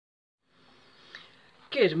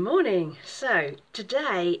Good morning. So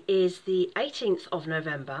today is the 18th of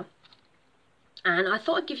November and I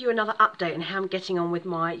thought I'd give you another update on how I'm getting on with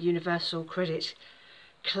my universal credit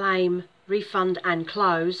claim, refund and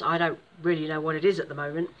close. I don't really know what it is at the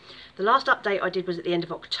moment. The last update I did was at the end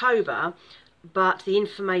of October, but the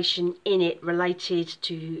information in it related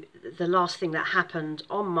to the last thing that happened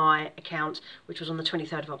on my account, which was on the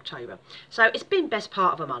 23rd of October. So it's been best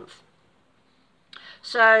part of a month.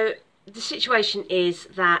 So the situation is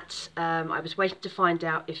that I was waiting to find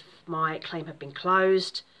out if my claim had been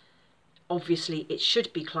closed. Obviously it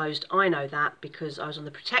should be closed, I know that, because I was on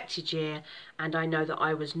the protected year and I know that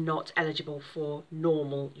I was not eligible for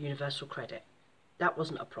normal universal credit. That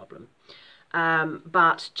wasn't a problem.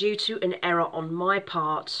 But due to an error on my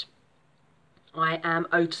part, I am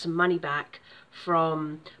owed some money back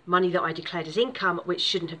from money that I declared as income, which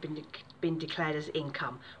shouldn't have been declared as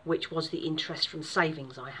income, which was the interest from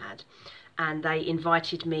savings I had. And they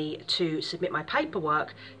invited me to submit my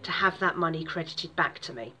paperwork to have that money credited back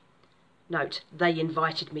to me. Note, they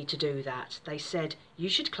invited me to do that. They said, you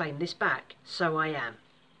should claim this back, so I am.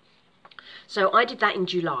 So I did that in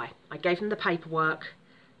July. I gave them the paperwork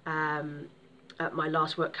at my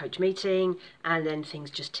last work coach meeting, and then things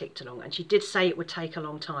just ticked along. And she did say it would take a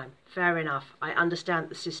long time. Fair enough. I understand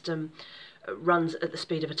the system runs at the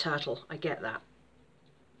speed of a turtle. I get that.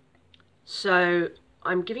 So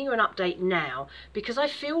I'm giving you an update now because I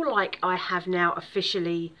feel like I have now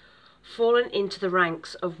officially fallen into the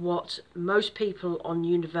ranks of what most people on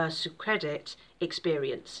universal credit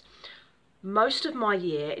experience. Most of my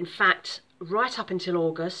year, in fact, right up until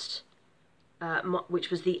August, which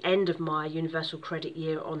was the end of my universal credit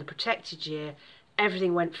year on the protected year,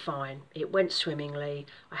 everything went fine. It went swimmingly.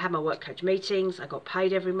 I had my work coach meetings, I got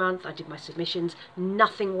paid every month, I did my submissions,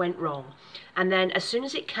 nothing went wrong. And then as soon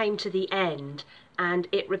as it came to the end and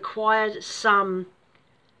it required some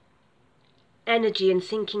energy and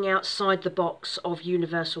thinking outside the box of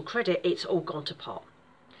universal credit, it's all gone to pot.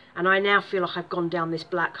 And I now feel like I've gone down this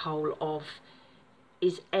black hole of,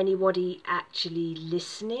 is anybody actually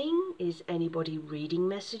listening? Is anybody reading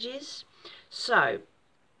messages? So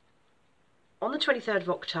on the 23rd of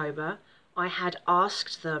October, I had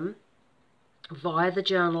asked them via the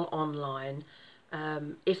journal online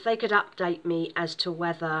if they could update me as to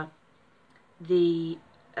whether I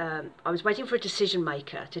was waiting for a decision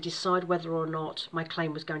maker to decide whether or not my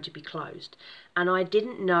claim was going to be closed. And I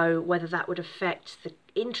didn't know whether that would affect the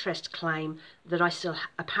interest claim that I still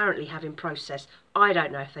apparently have in process. I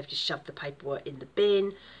don't know if they've just shoved the paperwork in the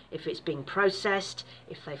bin, if it's being processed,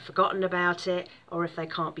 if they've forgotten about it, or if they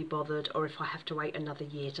can't be bothered, or if I have to wait another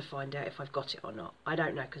year to find out if I've got it or not. I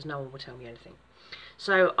don't know, because no one will tell me anything.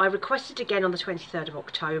 So I requested again on the 23rd of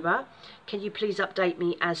October, can you please update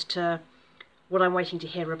me as to what I'm waiting to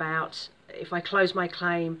hear about? If I close my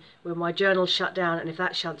claim, will my journal shut down? And if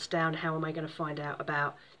that shuts down, how am I going to find out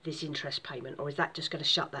about this interest payment? Or is that just going to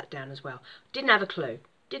shut that down as well? Didn't have a clue.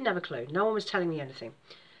 Didn't have a clue. No one was telling me anything.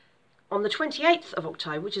 On the 28th of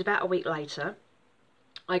October, which is about a week later,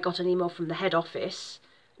 I got an email from the head office,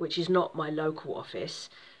 which is not my local office,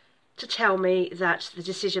 to tell me that the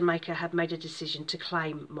decision maker had made a decision to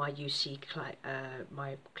claim my UC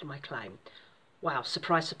my claim. Wow,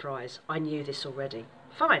 surprise, surprise. I knew this already.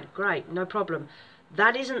 Fine, great, no problem.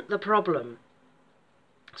 That isn't the problem.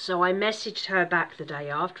 So I messaged her back the day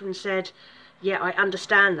after and said, yeah, I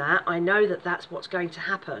understand that. I know that that's what's going to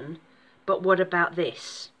happen. But what about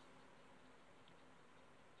this?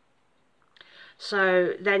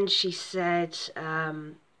 So then she said,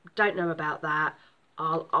 don't know about that.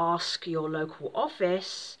 I'll ask your local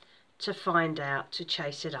office to find out, to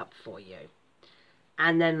chase it up for you.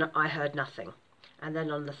 And then I heard nothing. And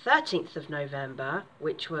then on the 13th of November,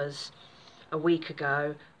 which was a week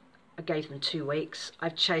ago, I gave them 2 weeks.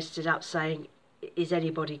 I've chased it up saying, is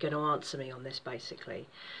anybody going to answer me on this, basically?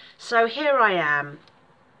 So here I am,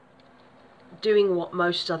 doing what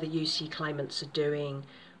most other UC claimants are doing,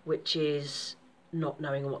 which is not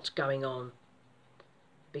knowing what's going on.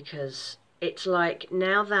 Because it's like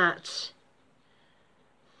now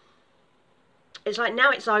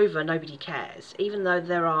it's over, nobody cares, even though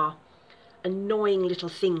there are annoying little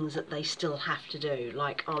things that they still have to do,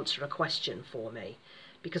 like answer a question for me,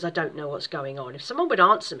 because I don't know what's going on. If someone would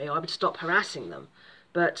answer me, I would stop harassing them,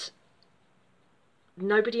 but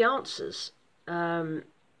nobody answers.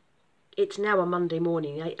 It's now a Monday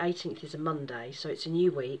morning, 18th is a Monday, so it's a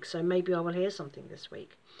new week, so maybe I will hear something this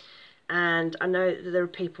week. And I know that there are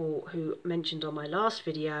people who mentioned on my last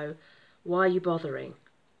video, why are you bothering?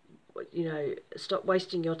 You know, stop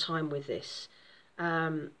wasting your time with this.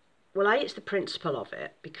 Well, it's the principle of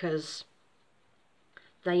it, because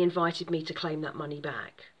they invited me to claim that money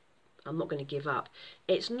back. I'm not going to give up.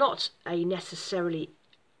 It's not a necessarily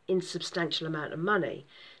insubstantial amount of money.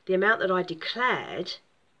 The amount that I declared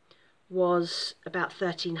was about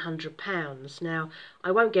 £1,300. Now,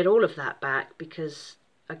 I won't get all of that back because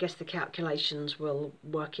I guess the calculations will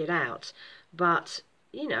work it out. But,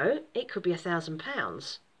 you know, it could be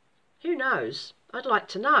 £1,000. Who knows? I'd like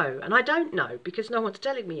to know. And I don't know because no one's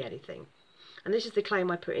telling me anything. And this is the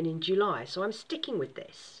claim I put in July. So I'm sticking with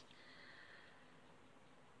this.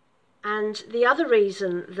 And the other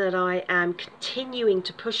reason that I am continuing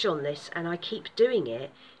to push on this, and I keep doing it,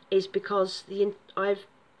 is because I've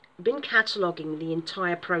been cataloguing the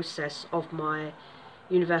entire process of my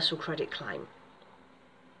universal credit claim.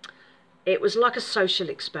 It was like a social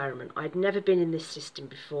experiment. I'd never been in this system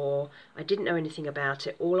before. I didn't know anything about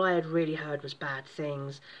it. All I had really heard was bad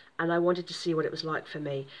things, and I wanted to see what it was like for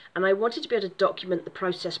me. And I wanted to be able to document the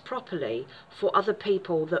process properly for other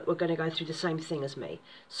people that were going to go through the same thing as me.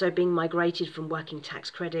 So being migrated from working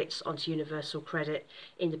tax credits onto universal credit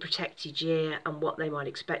in the protected year and what they might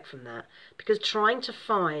expect from that. Because trying to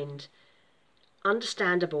find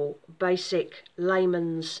understandable, basic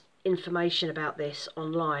layman's information about this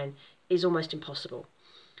online is almost impossible.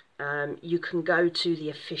 You can go to the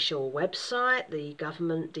official website, the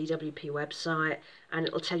government DWP website, and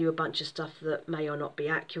it'll tell you a bunch of stuff that may or not be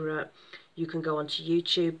accurate. You can go onto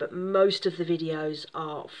YouTube, but most of the videos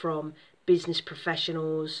are from business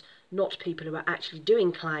professionals, not people who are actually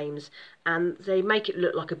doing claims, and they make it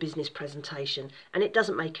look like a business presentation, and it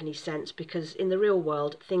doesn't make any sense because in the real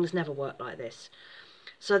world things never work like this.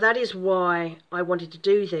 So that is why I wanted to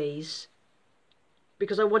do these,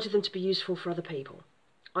 because I wanted them to be useful for other people.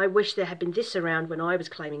 I wish there had been this around when I was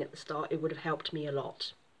claiming at the start. It would have helped me a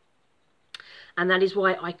lot. And that is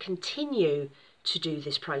why I continue to do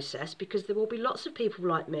this process, because there will be lots of people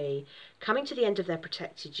like me coming to the end of their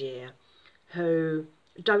protected year who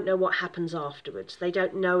don't know what happens afterwards. They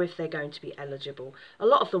don't know if they're going to be eligible. A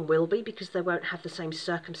lot of them will be because they won't have the same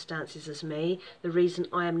circumstances as me. The reason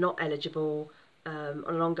I am not eligible on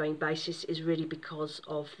an ongoing basis is really because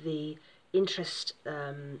of the interest,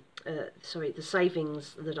 the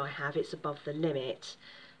savings that I have. It's above the limit,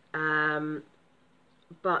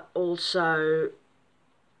 but also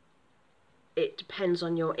it depends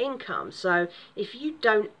on your income. So if you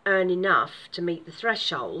don't earn enough to meet the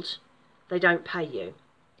threshold, they don't pay you.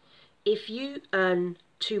 If you earn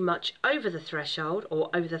too much over the threshold, or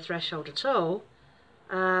over the threshold at all,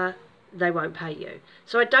 they won't pay you.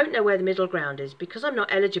 So I don't know where the middle ground is because I'm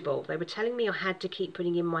not eligible. They were telling me I had to keep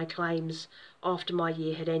putting in my claims after my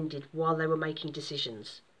year had ended while they were making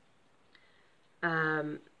decisions.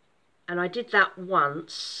 And I did that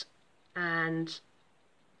once and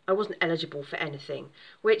I wasn't eligible for anything,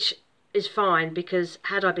 which is fine because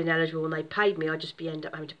had I been eligible and they paid me, I'd just end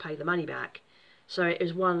up having to pay the money back. So it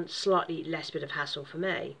was one slightly less bit of hassle for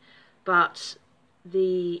me. But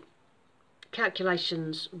the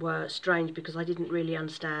calculations were strange because I didn't really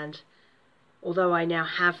understand. Although I now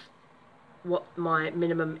have what my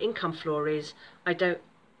minimum income floor is,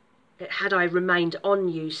 had I remained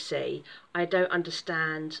on UC, I don't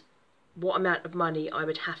understand what amount of money I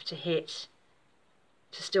would have to hit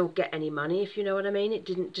to still get any money, if you know what I mean.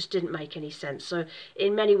 It just didn't make any sense. So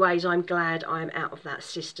in many ways I'm glad I'm out of that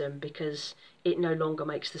system because it no longer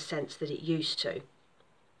makes the sense that it used to.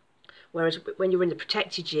 Whereas when you're in the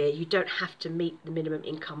protected year, you don't have to meet the minimum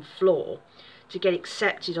income floor to get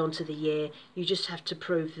accepted onto the year. You just have to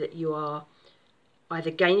prove that you are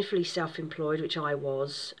either gainfully self-employed, which I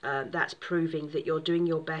was. That's proving that you're doing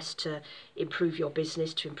your best to improve your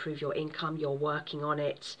business, to improve your income, you're working on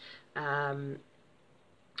it,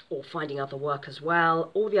 or finding other work as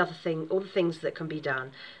well, all the things that can be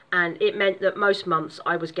done. And it meant that most months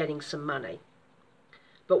I was getting some money.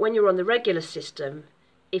 But when you're on the regular system,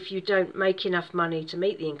 if you don't make enough money to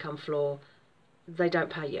meet the income floor, they don't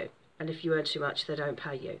pay you. And if you earn too much, they don't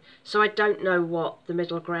pay you. So I don't know what the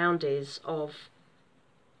middle ground is of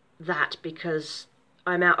that because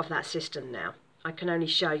I'm out of that system now. I can only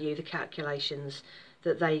show you the calculations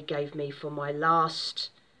that they gave me for my last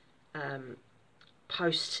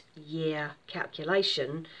post-year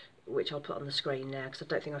calculation, which I'll put on the screen now because I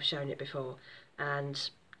don't think I've shown it before. And,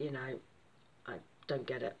 you know, I don't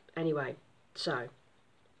get it. Anyway, so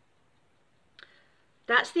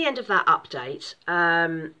that's the end of that update,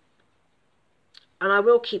 and I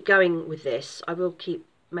will keep going with this. I will keep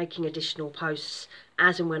making additional posts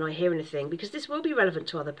as and when I hear anything, because this will be relevant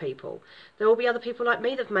to other people. There will be other people like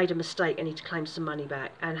me that have made a mistake and need to claim some money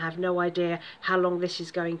back and have no idea how long this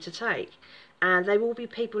is going to take. And there will be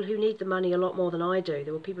people who need the money a lot more than I do.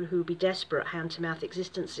 There will be people who will be desperate, hand-to-mouth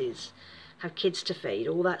existences have kids to feed,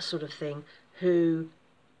 all that sort of thing, who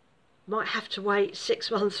might have to wait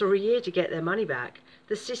 6 months or a year to get their money back.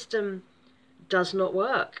 The system does not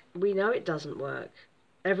work. We know it doesn't work.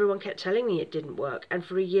 Everyone kept telling me it didn't work, and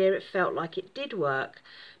for a year it felt like it did work,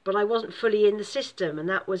 but I wasn't fully in the system, and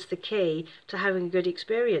that was the key to having a good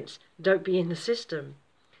experience. Don't be in the system.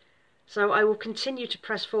 So I will continue to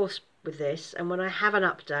press forth with this, and when I have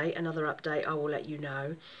another update, I will let you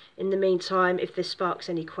know. In the meantime, if this sparks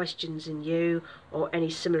any questions in you or any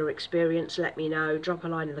similar experience, let me know. Drop a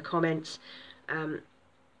line in the comments.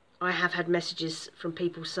 I have had messages from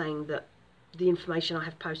people saying that the information I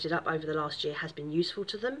have posted up over the last year has been useful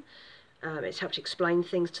to them. It's helped explain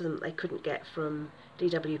things to them that they couldn't get from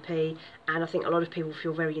DWP, and I think a lot of people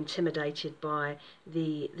feel very intimidated by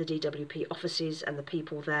the DWP offices and the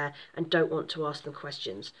people there and don't want to ask them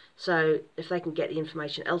questions. So if they can get the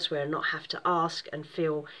information elsewhere and not have to ask and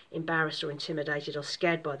feel embarrassed or intimidated or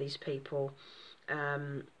scared by these people,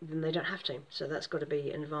 then they don't have to. So that's got to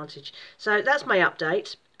be an advantage. So that's my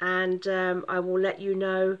update, and I will let you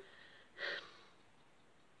know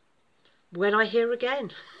when I hear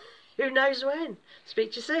again. Who knows when?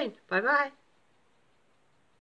 Speak to you soon. Bye bye.